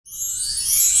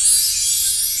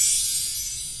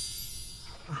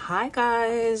Hi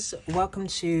guys, welcome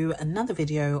to another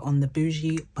video on the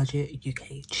Bougie Budget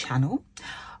UK channel.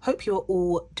 Hope you're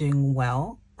all doing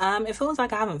well. It feels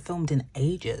like I haven't filmed in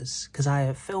ages because I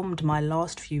have filmed my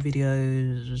last few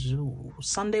videos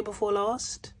Sunday before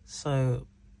last. So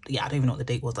yeah, I don't even know what the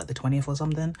date was, like the 20th or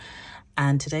something.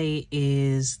 And today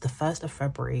is the 1st of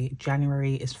February.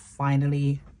 January is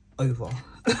finally over.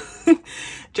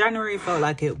 January felt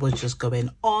like it was just going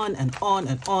on and on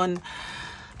and on.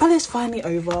 But it's finally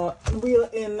over. We are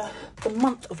in the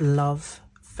month of love,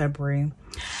 February.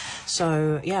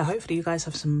 So yeah, hopefully you guys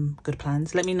have some good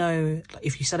plans. Let me know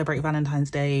if you celebrate Valentine's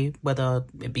Day, whether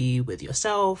it be with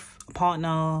yourself, a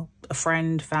partner, a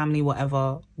friend, family,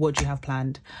 whatever. What do you have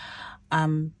planned?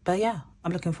 But yeah,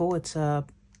 I'm looking forward to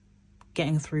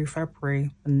getting through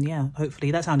February. And yeah, hopefully,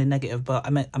 that sounded negative, but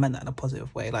I meant that in a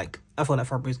positive way. Like, I feel like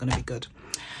February is going to be good.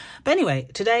 But anyway,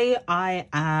 today I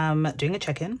am doing a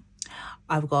check-in.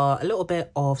 I've got a little bit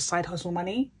of side hustle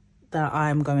money that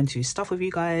I'm going to stuff with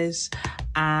you guys,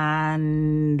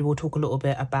 and we'll talk a little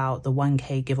bit about the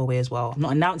 1K giveaway as well. I'm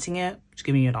not announcing it, just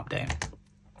giving you an update.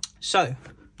 So,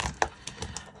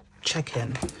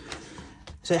 check-in.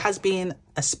 So it has been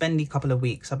a spendy couple of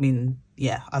weeks. I've been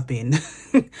I've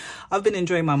been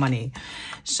enjoying my money.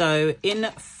 So in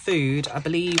food, I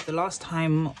believe the last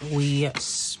time we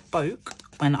spoke,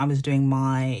 when I was doing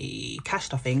my cash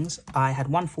stuffings, I had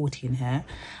 140 in here,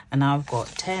 and now I've got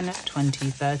 10, 20,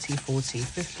 30, 40,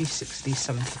 50, 60,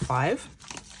 75.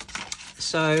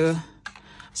 So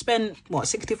spent what,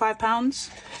 £65,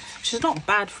 which is not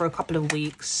bad for a couple of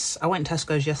weeks. I went to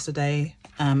Tesco's yesterday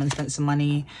and spent some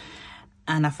money,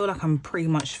 and I feel like I'm pretty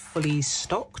much fully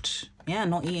stocked. Yeah,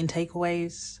 not eating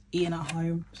takeaways, eating at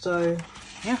home. So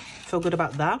yeah, feel good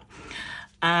about that.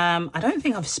 I don't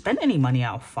think I've spent any money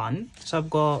out of fun. So I've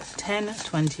got 10,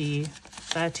 20,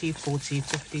 30, 40,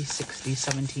 50, 60,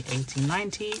 70, 80,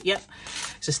 90. Yep.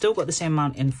 So still got the same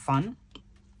amount in fun.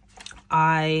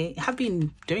 I have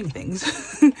been doing things.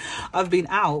 I've been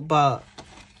out, but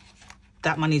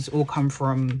that money's all come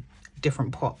from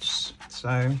different pots.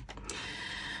 So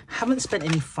haven't spent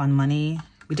any fun money.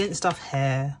 We didn't stuff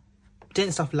hair.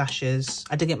 Didn't stuff lashes.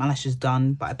 I did get my lashes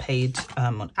done, but I paid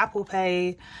on Apple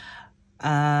Pay.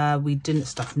 We didn't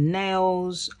stuff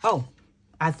nails. Oh,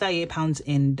 I had £38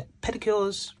 in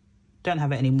pedicures. Don't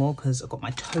have it anymore because I got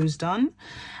my toes done.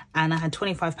 And I had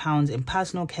 £25 in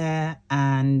personal care,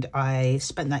 and I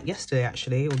spent that yesterday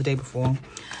actually, or the day before.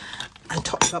 I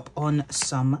topped up on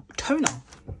some toner.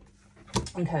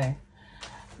 Okay.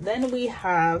 Then we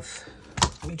have,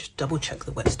 let me just double check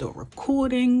that we're still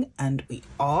recording, and we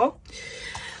are.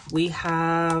 We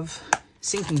have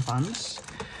sinking funds.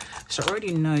 So I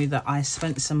already know that I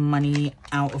spent some money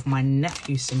out of my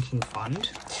nephew's sinking fund.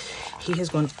 He has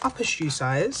gone up a shoe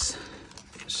size.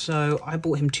 So I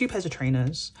bought him 2 pairs of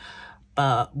trainers,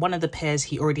 but one of the pairs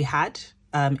he already had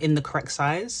in the correct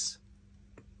size.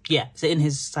 Yeah, so in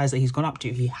his size that he's gone up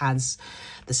to, he has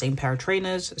the same pair of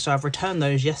trainers. So I've returned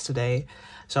those yesterday.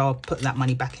 So I'll put that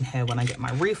money back in here when I get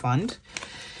my refund.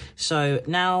 So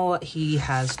now he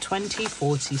has 20,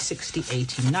 40, 60,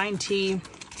 80, 90.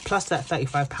 Plus that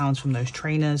 £35 from those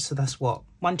trainers. So that's what,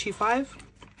 125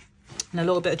 and a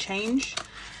little bit of change.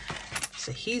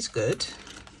 So he's good.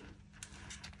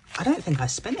 I don't think I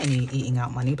spent any eating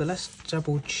out money, but let's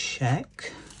double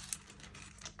check.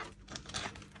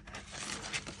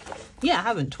 Yeah, I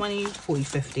haven't. 20, 40,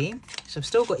 50. So I've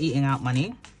still got eating out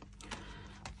money.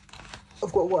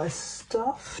 I've got what I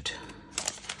stuffed.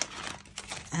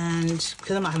 And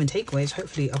because I'm not having takeaways,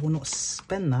 hopefully I will not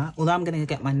spend that. Although I'm going to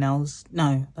get my nails.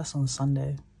 No, that's on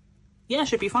Sunday. Yeah,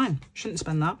 should be fine. Shouldn't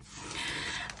spend that.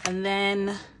 And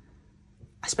then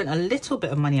I spent a little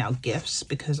bit of money out of gifts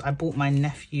because I bought my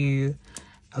nephew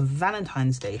a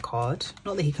Valentine's Day card.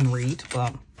 Not that he can read,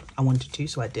 but I wanted to,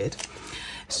 so I did.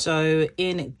 So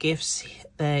in gifts,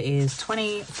 there is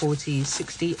 20, 40,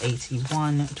 60,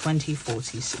 81, 20,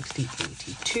 40, 60,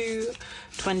 82,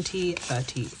 20,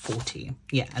 30, 40.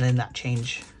 Yeah, and then that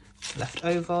change left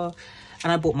over.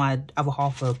 And I bought my other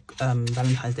half a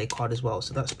Valentine's Day card as well.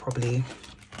 So that's probably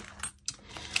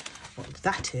what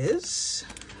that is.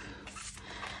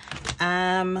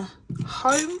 Home,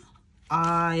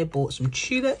 I bought some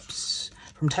tulips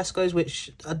from Tesco's,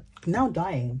 which are now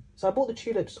dying. So I bought the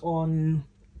tulips on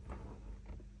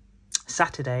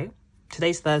Saturday.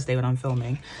 Today's Thursday when I'm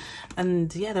filming,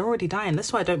 and yeah, they're already dying.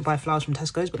 That's why I don't buy flowers from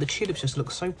Tesco's, but the tulips just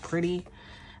look so pretty.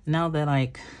 Now they're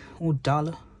like all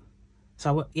dull.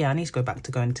 So yeah, I need to go back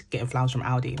to getting flowers from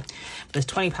Aldi. But there's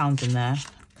 £20 in there,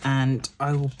 and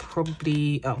I will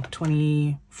probably,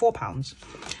 £24.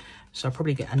 So I'll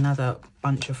probably get another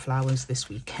bunch of flowers this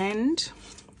weekend.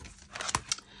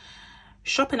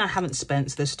 Shopping I haven't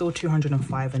spent, so there's still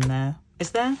 205 in there.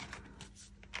 Is there?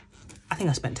 I think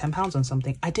I spent £10 on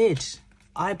something. I did.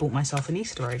 I bought myself an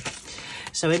Easter egg.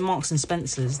 So in Marks and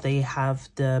Spencer's, they have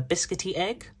the biscuity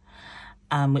egg,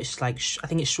 which is like, I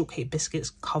think it's shortcake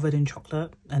biscuits covered in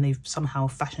chocolate, and they've somehow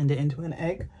fashioned it into an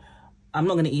egg. I'm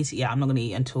not going to eat it yet. I'm not going to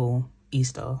eat it until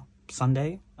Easter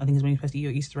Sunday. I think is when you're supposed to eat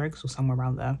your Easter eggs, or somewhere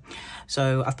around there.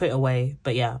 So I've put it away,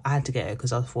 but yeah, I had to get it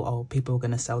because I thought, oh, people are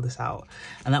going to sell this out.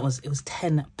 And it was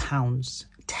 £10.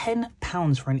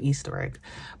 £10 for an Easter egg.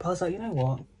 But I was like, you know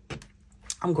what?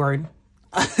 I'm grown.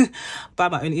 Buy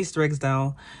my own Easter eggs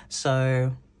now.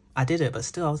 So I did it, but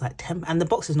still I was like 10, and the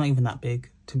box is not even that big,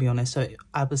 to be honest. So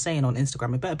I was saying on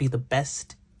Instagram, it better be the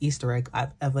best Easter egg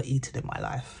I've ever eaten in my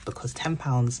life, because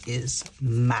 £10 is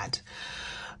mad.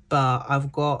 But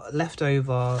I've got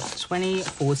leftover 20,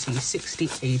 40, 60,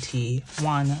 80,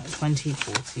 1, 20,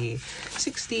 40,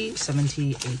 60, 70,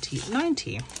 80,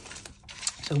 90.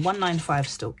 So 195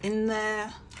 still in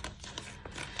there.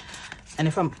 And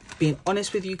if I'm being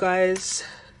honest with you guys,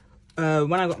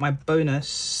 when I got my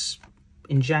bonus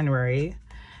in January,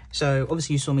 so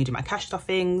obviously you saw me do my cash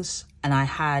stuffings, and I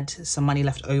had some money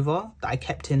left over that I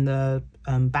kept in the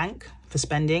bank for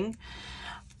spending,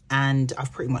 and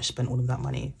I've pretty much spent all of that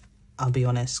money. I'll be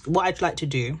honest. What I'd like to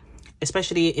do,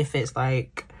 especially if it's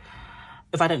like,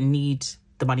 if I don't need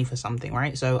the money for something,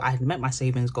 right? So I had met my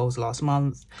savings goals last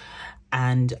month,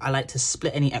 and I like to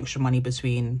split any extra money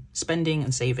between spending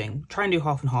and saving. Try and do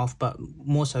half and half, but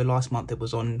more so last month it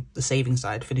was on the saving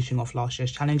side, finishing off last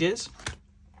year's challenges.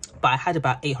 But I had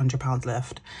about £800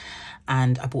 left,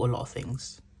 and I bought a lot of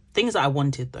things. Things that I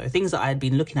wanted though, things that I had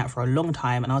been looking at for a long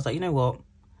time, and I was like, you know what?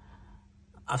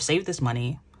 I've saved this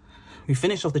money. We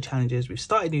finished off the challenges, we've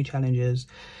started new challenges,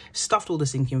 stuffed all the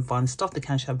sinking funds, stuffed the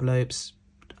cash envelopes.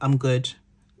 I'm good.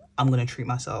 I'm going to treat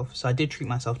myself. So I did treat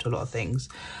myself to a lot of things.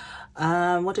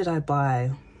 What did I buy?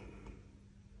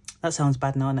 That sounds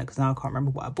bad now, innit? Because now I can't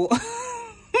remember what I bought.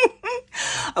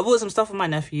 I bought some stuff for my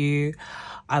nephew.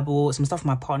 I bought some stuff for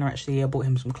my partner, actually. I bought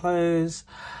him some clothes.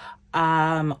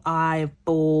 I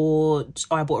bought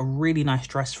a really nice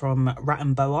dress from Rat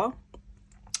and Boa.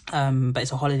 But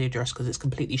it's a holiday dress because it's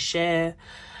completely sheer.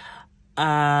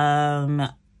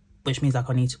 Which means like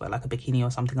I need to wear like a bikini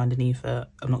or something underneath it.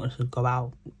 I'm not going to go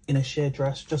out in a sheer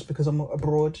dress just because I'm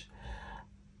abroad.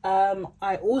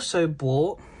 I also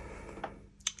bought...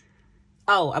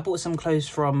 I bought some clothes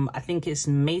from, I think it's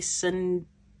Manière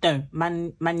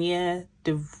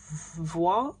de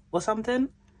Voir or something.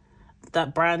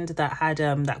 That brand that had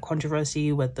that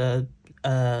controversy with the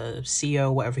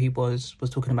CEO, whatever he was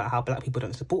talking about how black people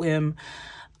don't support him.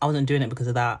 I wasn't doing it because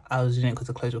of that. I was doing it because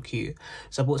the clothes were cute.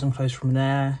 So I bought some clothes from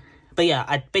there. But yeah,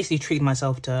 I basically treated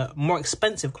myself to more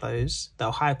expensive clothes that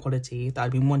are higher quality that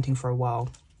I'd been wanting for a while.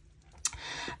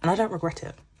 And I don't regret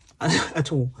it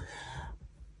at all.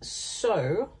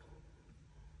 So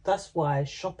that's why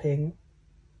shopping...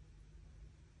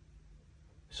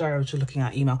 Sorry, I was just looking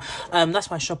at email. That's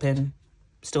why shopping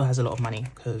still has a lot of money,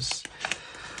 because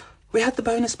we had the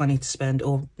bonus money to spend,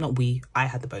 or not we, I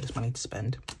had the bonus money to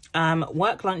spend.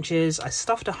 Work lunches, I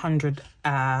stuffed 100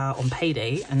 on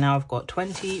payday, and now I've got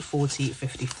 20, 40,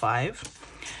 55.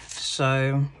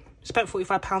 So spent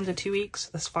 £45 in 2 weeks.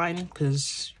 That's fine,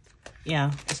 because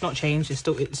yeah, it's not changed. It's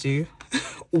still Itsu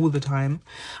all the time.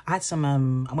 I had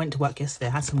some, I went to work yesterday.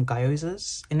 I had some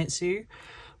gyozas in Itsu,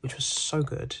 which was so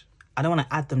good. I don't want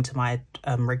to add them to my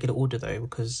regular order though,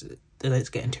 because it's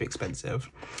getting too expensive.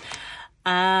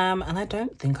 And I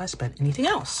don't think I spent anything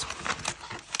else.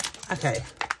 Okay.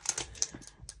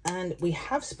 And we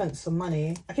have spent some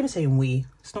money. I keep saying we.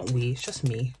 It's not we, it's just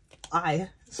me. I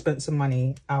spent some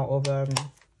money out of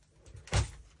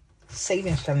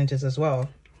savings challenges as well.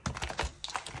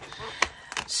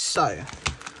 So,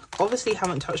 obviously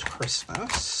haven't touched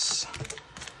Christmas.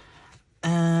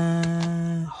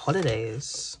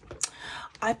 Holidays.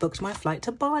 I booked my flight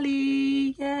to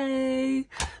Bali. Yay!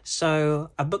 So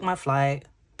I booked my flight,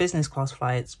 business class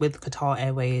flights with Qatar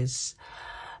Airways.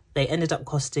 They ended up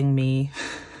costing me...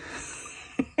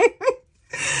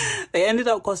 They ended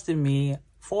up costing me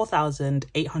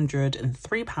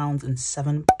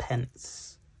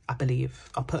 £4,803.07, I believe.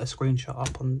 I'll put a screenshot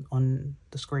up on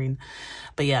the screen.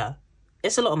 But yeah,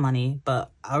 it's a lot of money,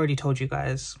 but I already told you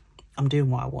guys I'm doing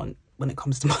what I want when it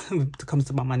comes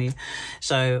to my money.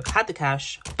 So had the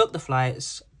cash, booked the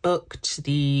flights, booked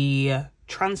the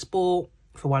transport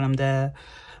for while I'm there,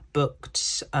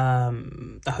 booked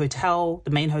the hotel,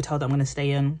 the main hotel that I'm going to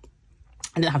stay in.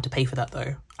 I didn't have to pay for that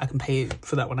though. I can pay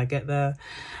for that when I get there.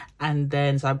 And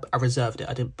then so I reserved it.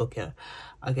 I didn't book it,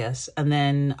 I guess. And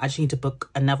then I just need to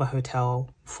book another hotel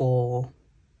for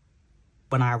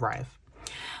when I arrive.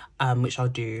 which I'll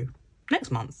do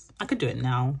next month. I could do it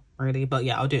now, really, but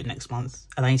yeah, I'll do it next month.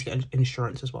 And I need to get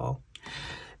insurance as well.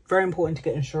 Very important to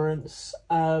get insurance.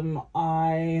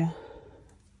 I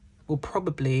will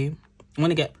probably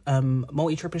want to get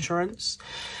multi-trip insurance,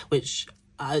 which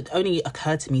it only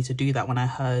occurred to me to do that when I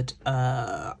heard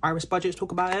Iris Budgets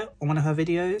talk about it on one of her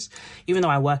videos. Even though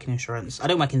I work in insurance, I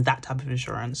don't work in that type of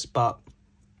insurance, but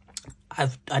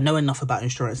I know enough about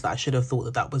insurance that I should have thought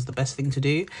that that was the best thing to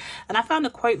do. And I found a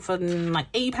quote for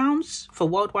like £80 for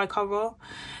worldwide cover,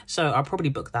 so I'll probably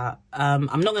book that. I'm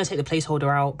not going to take the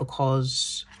placeholder out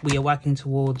because we are working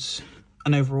towards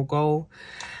an overall goal,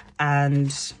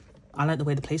 and I like the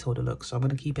way the placeholder looks, so I'm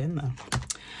going to keep it in there.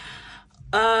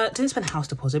 Didn't spend house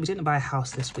deposit. We didn't buy a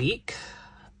house this week.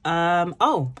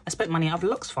 Oh, I spent money out of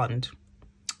Lux Fund.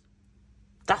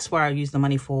 That's where I used the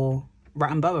money for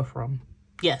Rat and Boa from.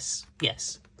 Yes.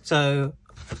 So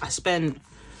I spent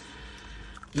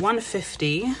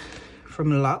 £150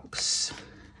 from Lux,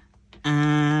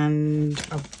 and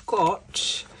I've got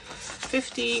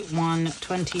 50, 1,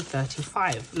 20,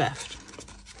 35 left.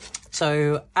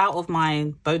 So out of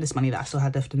my bonus money that I still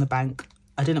had left in the bank,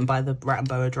 I didn't buy the Rat and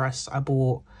Boa dress. I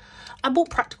bought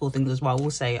practical things as well.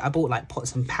 We'll say I bought like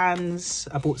pots and pans.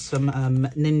 I bought some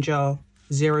Ninja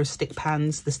Zero stick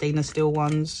pans, the stainless steel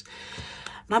ones.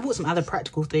 And I bought some other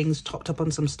practical things, topped up on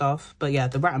some stuff. But yeah,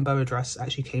 the Rat and Boa dress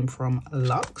actually came from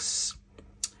Lux.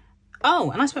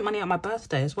 Oh, and I spent money on my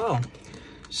birthday as well.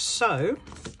 So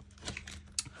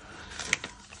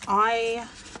I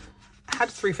had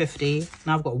 £350,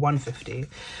 now I've got £150.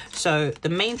 So the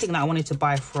main thing that I wanted to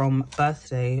buy from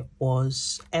birthday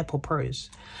was AirPod Pros.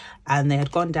 And they had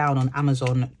gone down on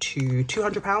Amazon to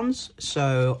 £200.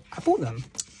 So I bought them.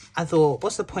 I thought,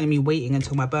 what's the point of me waiting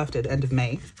until my birthday at the end of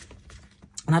May?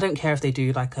 And I don't care if they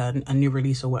do like a new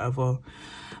release or whatever.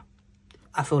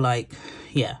 I feel like,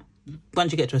 yeah,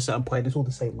 once you get to a certain point, it's all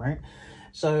the same, right?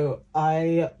 So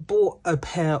I bought a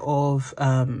pair of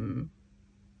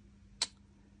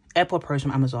AirPod Pros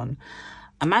from Amazon.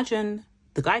 Imagine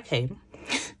the guy came.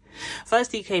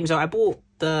 First he came, so I bought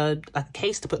the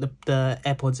case to put the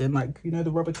AirPods in, like, you know,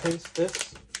 the rubber case,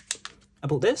 this. I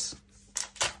bought this.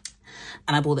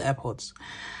 And I bought the AirPods.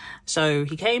 So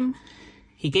he came.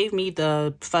 He gave me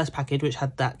the first package, which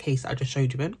had that case that I just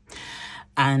showed you in.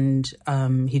 And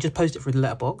he just posted it through the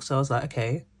letterbox. So I was like,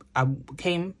 okay. I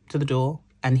came to the door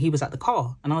and he was at the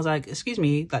car. And I was like, excuse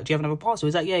me, like, do you have another parcel?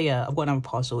 He's like, yeah, I've got another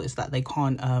parcel. It's that they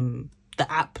can't,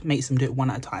 the app makes them do it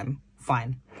one at a time.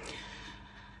 Fine.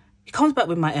 He comes back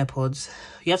with my AirPods.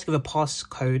 You have to give a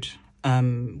passcode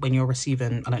when you're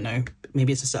receiving, I don't know,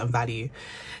 maybe it's a certain value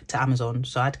to Amazon.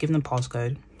 So I had to give them the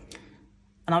passcode.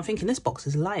 And I'm thinking, this box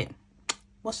is light.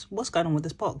 What's going on with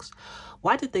this box?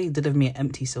 Why did they deliver me an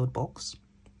empty sealed box?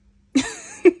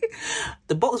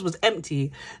 The box was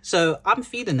empty. So I'm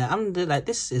feeling it. I'm like,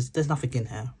 there's nothing in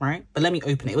here, right? But let me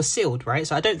open it. It was sealed, right?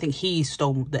 So I don't think he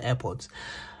stole the AirPods.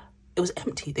 It was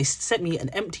empty. They sent me an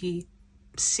empty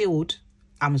sealed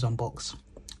Amazon box.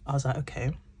 I was like,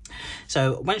 okay.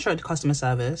 So went straight to customer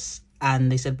service and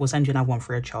they said, we'll send you another one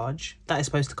free of charge. That is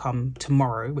supposed to come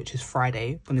tomorrow, which is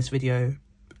Friday, when this video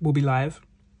will be live.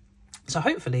 So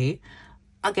hopefully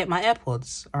I'll get my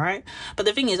AirPods, all right? But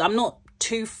the thing is, I'm not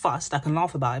too fussed. I can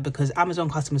laugh about it because Amazon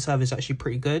customer service is actually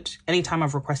pretty good. Anytime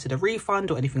I've requested a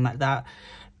refund or anything like that,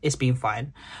 it's been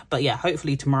fine. But yeah,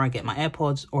 hopefully tomorrow I get my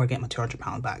AirPods or I get my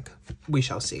 £200 back. We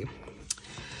shall see.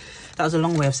 That was a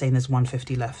long way of saying there's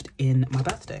 £150 left in my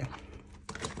birthday.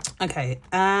 Okay,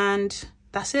 and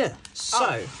that's it.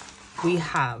 So we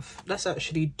have, let's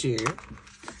actually do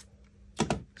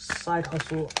side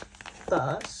hustle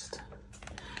first.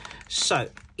 So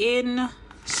in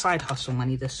side hustle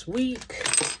money this week,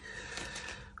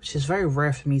 which is very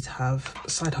rare for me to have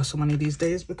side hustle money these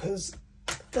days because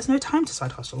there's no time to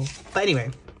side hustle. But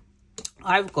anyway,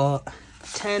 I've got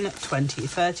 10, 20,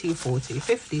 30, 40,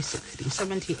 50, 60,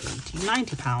 70, 80,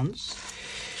 90 pounds.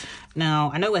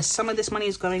 Now, I know where some of this money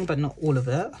is going, but not all of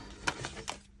it.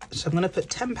 So I'm going to put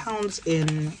 £10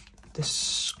 in the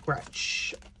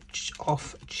scratch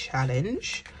off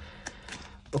challenge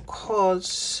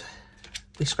because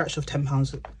we scratched off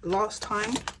 £10 last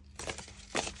time.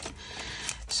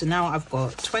 So now I've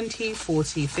got 20,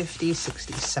 40, 50,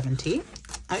 60, 70.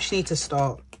 I actually need to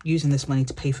start using this money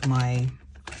to pay for my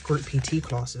group PT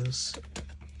classes.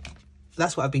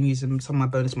 That's what I've been using some of my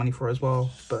bonus money for as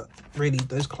well. But really,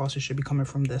 those classes should be coming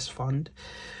from this fund.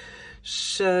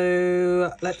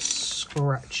 So let's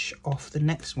scratch off the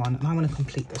next one. And I'm going to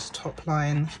complete this top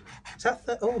line. Is that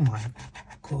the... Oh my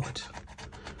God.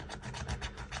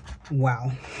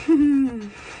 Wow.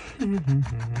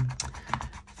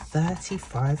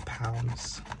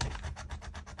 £35.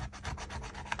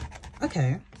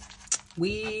 Okay,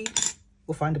 we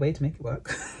will find a way to make it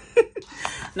work.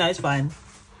 No, it's fine.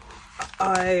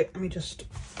 Let me just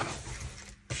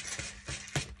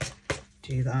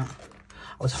do that.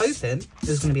 I was hoping it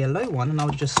was going to be a low one and I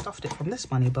would have just stuffed it from this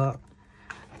money, but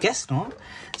guess not.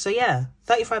 So yeah,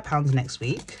 £35 next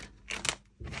week.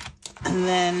 And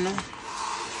then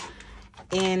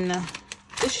in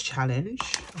this challenge,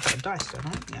 I've got a dice, don't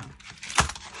I? Yeah.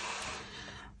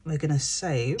 We're going to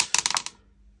save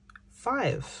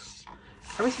 5.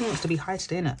 Everything wants to be high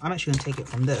today, innit? I'm actually going to take it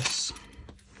from this.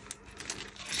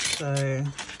 So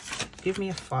give me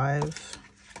a 5.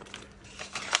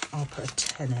 I'll put a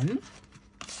 10 in.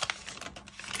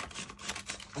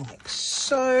 Like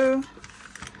so.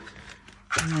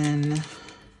 And then,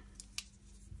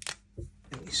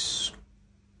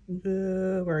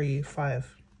 where are you?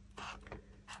 5.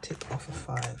 Tick off a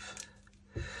 5.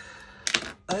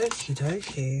 Okie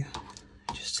dokie.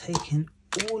 Just taking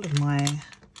all of the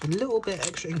little bit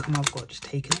extra income I've got, just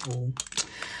taking it all.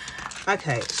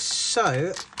 Okay,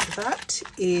 so that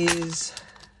is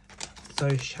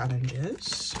those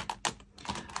challenges.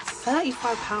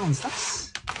 £35.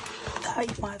 That's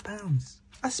 £35.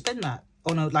 I spent that.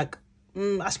 Oh no, like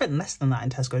I spent less than that in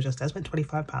Tesco just there. I spent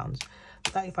 £25.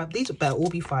 35. These better all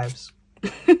be 5s.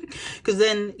 Because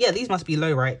then, yeah, these must be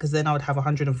low, right? Because then I would have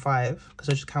 105 because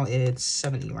I just counted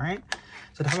 70, right?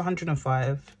 So I'd have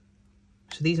 105.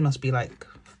 So these must be like,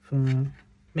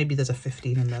 maybe there's a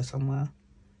 15 in there somewhere.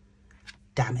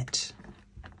 Damn it.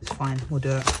 It's fine, we'll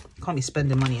do it. Can't be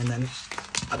spending money and then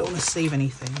I don't want to save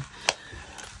anything.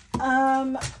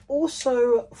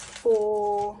 Also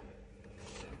for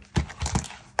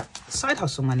side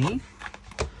hustle money,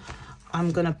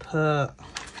 I'm gonna put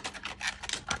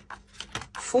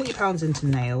 £40 into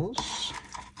nails.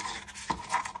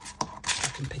 I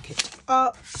can pick it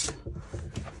up.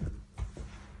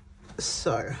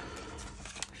 So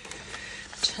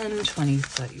 10, 20,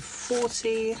 30,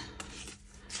 40,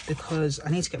 because I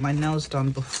need to get my nails done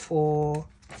before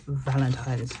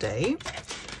Valentine's Day.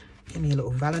 Give me a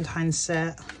little Valentine's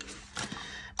set.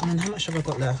 And then how much have I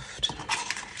got left?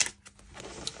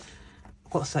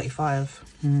 I've got 35.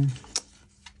 And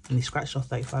we scratched off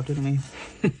 35, didn't we?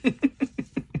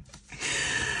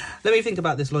 Let me think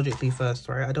about this logically first,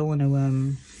 right? I don't want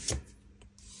to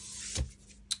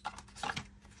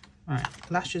Alright,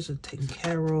 lashes are taken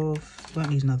care of. Won't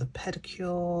need another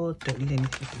pedicure. Don't need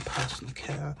anything from personal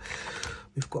care.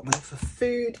 We've got money for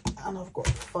food and I've got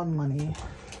fun money.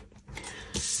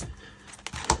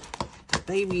 The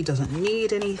baby doesn't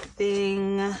need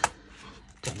anything.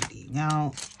 Don't need eating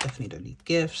out. Definitely don't need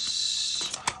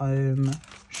gifts. Home,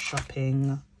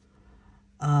 shopping.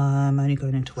 I'm only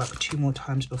going into work 2 more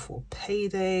times before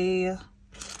payday.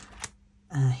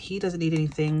 He doesn't need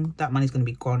anything. That money's going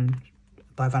to be gone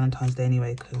by Valentine's Day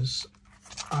anyway, because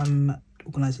I'm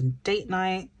organising date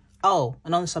night. Oh,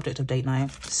 and on the subject of date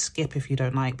night, skip if you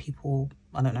don't like people,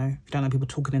 I don't know, if you don't like people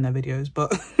talking in their videos,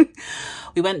 but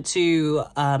we went to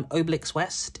Obelix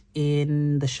West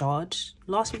in the Shard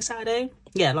last week Saturday.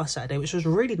 Yeah, last Saturday, which was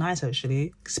really nice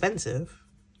actually. Expensive.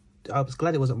 I was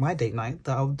glad it wasn't my date night,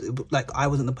 that I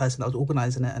wasn't the person that was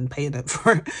organising it and paying it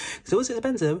for it, because it was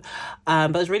expensive, but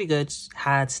it was really good.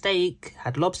 Had steak,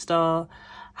 had lobster,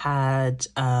 had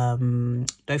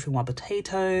dauphinoise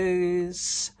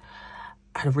potatoes,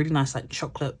 had a really nice like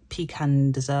chocolate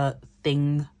pecan dessert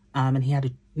thing, and he had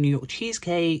a New York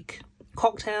cheesecake,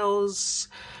 cocktails,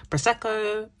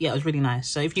 prosecco. Yeah, it was really nice.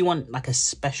 So if you want like a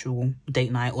special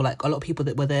date night, or like a lot of people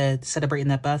that were there celebrating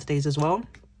their birthdays as well,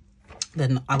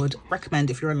 then I would recommend,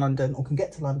 if you're in London or can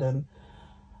get to London,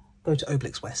 go to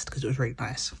Obelix West, because it was really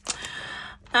nice.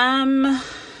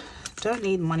 Don't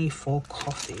need money for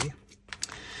coffee.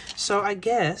 So I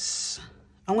guess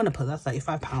I'm going to put that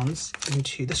 £35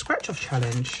 into the scratch off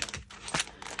challenge.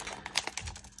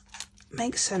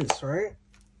 Makes sense, right?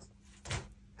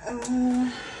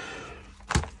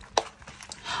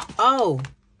 Oh,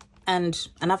 and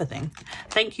another thing.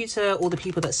 Thank you to all the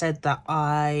people that said that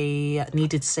I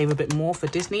needed to save a bit more for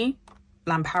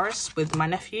Disneyland Paris with my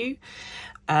nephew.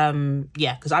 Yeah,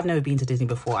 because I've never been to Disney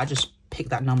before. I just picked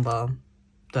that number,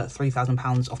 the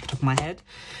 £3,000 off the top of my head.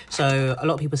 So a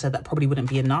lot of people said that probably wouldn't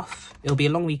be enough. It'll be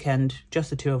a long weekend, just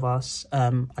the 2 of us. I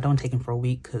don't want to take him for a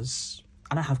week because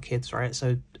I don't have kids, right?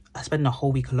 So I spend a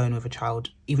whole week alone with a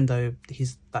child, even though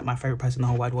he's like my favourite person in the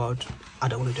whole wide world. I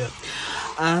don't want to do it.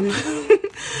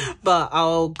 But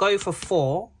I'll go for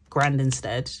 £4,000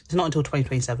 instead. It's not until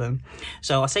 2027.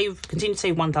 So I'll continue to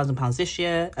save £1,000 this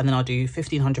year, and then I'll do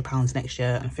 £1,500 next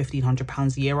year and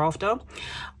 £1,500 the year after.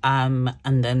 And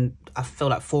then I feel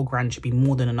like £4,000 should be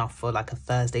more than enough for like a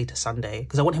Thursday to Sunday,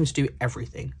 because I want him to do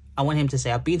everything. I want him to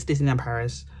say, I've been to Disneyland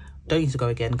Paris, don't need to go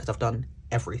again because I've done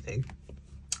everything.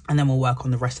 And then we'll work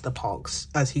on the rest of the parks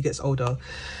as he gets older.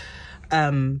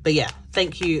 But yeah,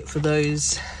 thank you for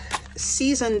those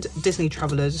seasoned Disney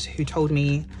travelers who told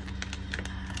me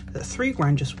that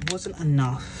 £3 just wasn't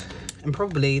enough. And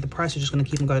probably the price is just going to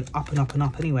keep on going up and up and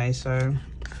up anyway. So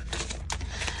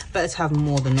better to have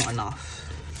more than not enough.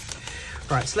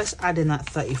 Right, so let's add in that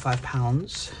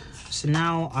 £35. So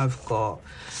now I've got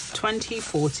 20,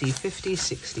 40, 50,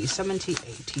 60, 70,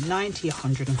 80, 90,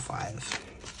 105.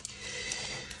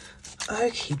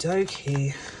 Okie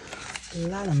dokie. A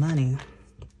lot of money.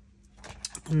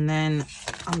 And then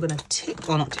I'm going to tick,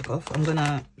 or not tick off, I'm going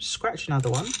to scratch another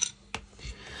one.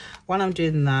 While I'm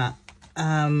doing that,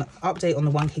 update on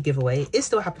the 1K giveaway is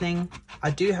still happening.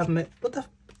 I do have, what the,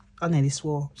 I nearly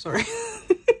swore, sorry.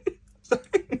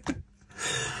 Sorry.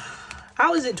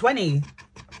 How is it 20?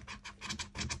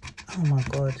 Oh my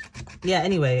God. Yeah,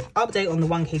 anyway, update on the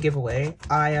 1K giveaway.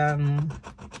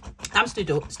 I'm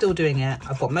still doing it.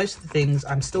 I've got most of the things.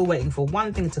 I'm still waiting for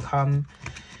one thing to come.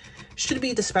 Should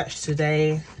be dispatched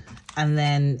today. And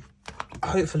then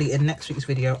hopefully in next week's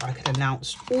video, I can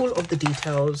announce all of the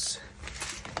details.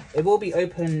 It will be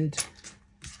opened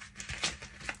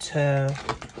to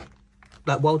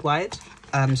like worldwide.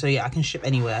 So yeah, I can ship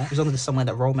anywhere. As long as there's somewhere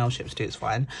that Royal Mail ships to, it's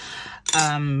fine.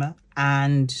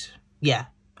 And yeah,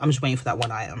 I'm just waiting for that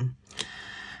one item.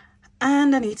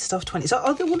 And I need stuff 20. So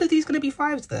are all of these going to be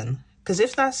 5s then? Because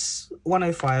if that's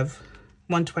 105,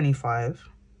 125,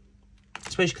 I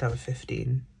suppose you could have a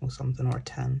 15 or something, or a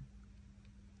 10.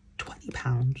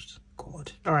 £20.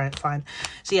 God. All right, fine.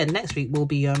 So yeah, next week we'll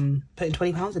be putting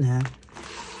 £20 in here.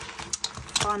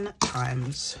 Fun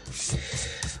times.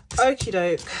 Okie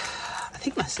doke. I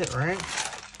think that's it, right?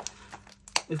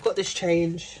 We've got this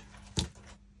change.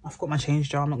 I've got my change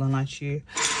jar, I'm not gonna lie to you.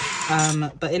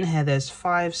 But in here there's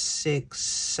 5, 6,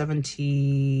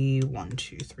 70, 1,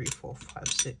 2, 3, 4, 5,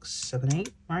 6, 7,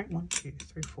 8, right? 1, 2,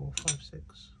 3, 4, 5,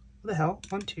 6. What the hell?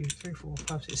 1, 2, 3, 4,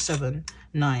 5, 6, 7,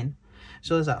 9.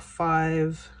 So is that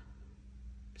 5,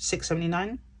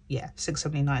 679? Yeah,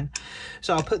 679.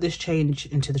 So I'll put this change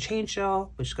into the change jar,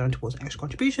 which is going towards an extra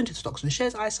contribution to the Stocks and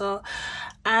Shares ISA.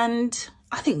 And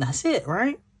I think that's it,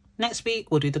 right? Next week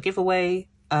we'll do the giveaway.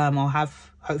 I'll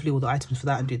have hopefully all the items for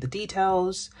that and do the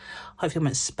details. Hopefully I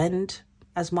won't spend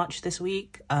as much this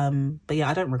week. But yeah,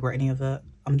 I don't regret any of it.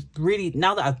 I'm really,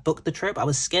 now that I've booked the trip, I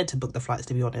was scared to book the flights,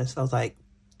 to be honest. I was like,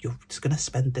 you're just gonna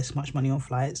spend this much money on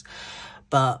flights.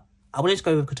 But I wanted to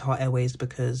go with Qatar Airways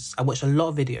because I watched a lot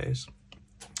of videos,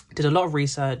 did a lot of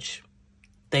research.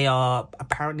 They are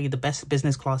apparently the best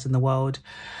business class in the world.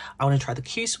 I want to try the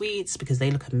Q suites because they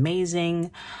look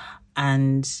amazing.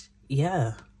 And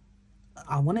yeah,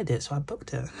 I wanted it, so I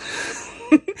booked it.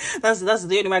 that's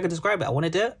the only way I can describe it. I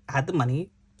wanted it, I had the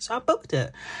money, so I booked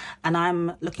it. And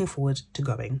I'm looking forward to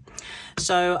going.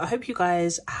 So I hope you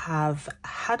guys have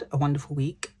had a wonderful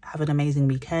week. Have an amazing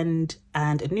weekend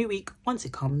and a new week once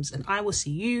it comes. And I will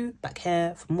see you back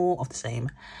here for more of the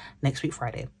same next week,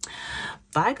 Friday.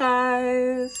 Bye,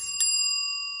 guys.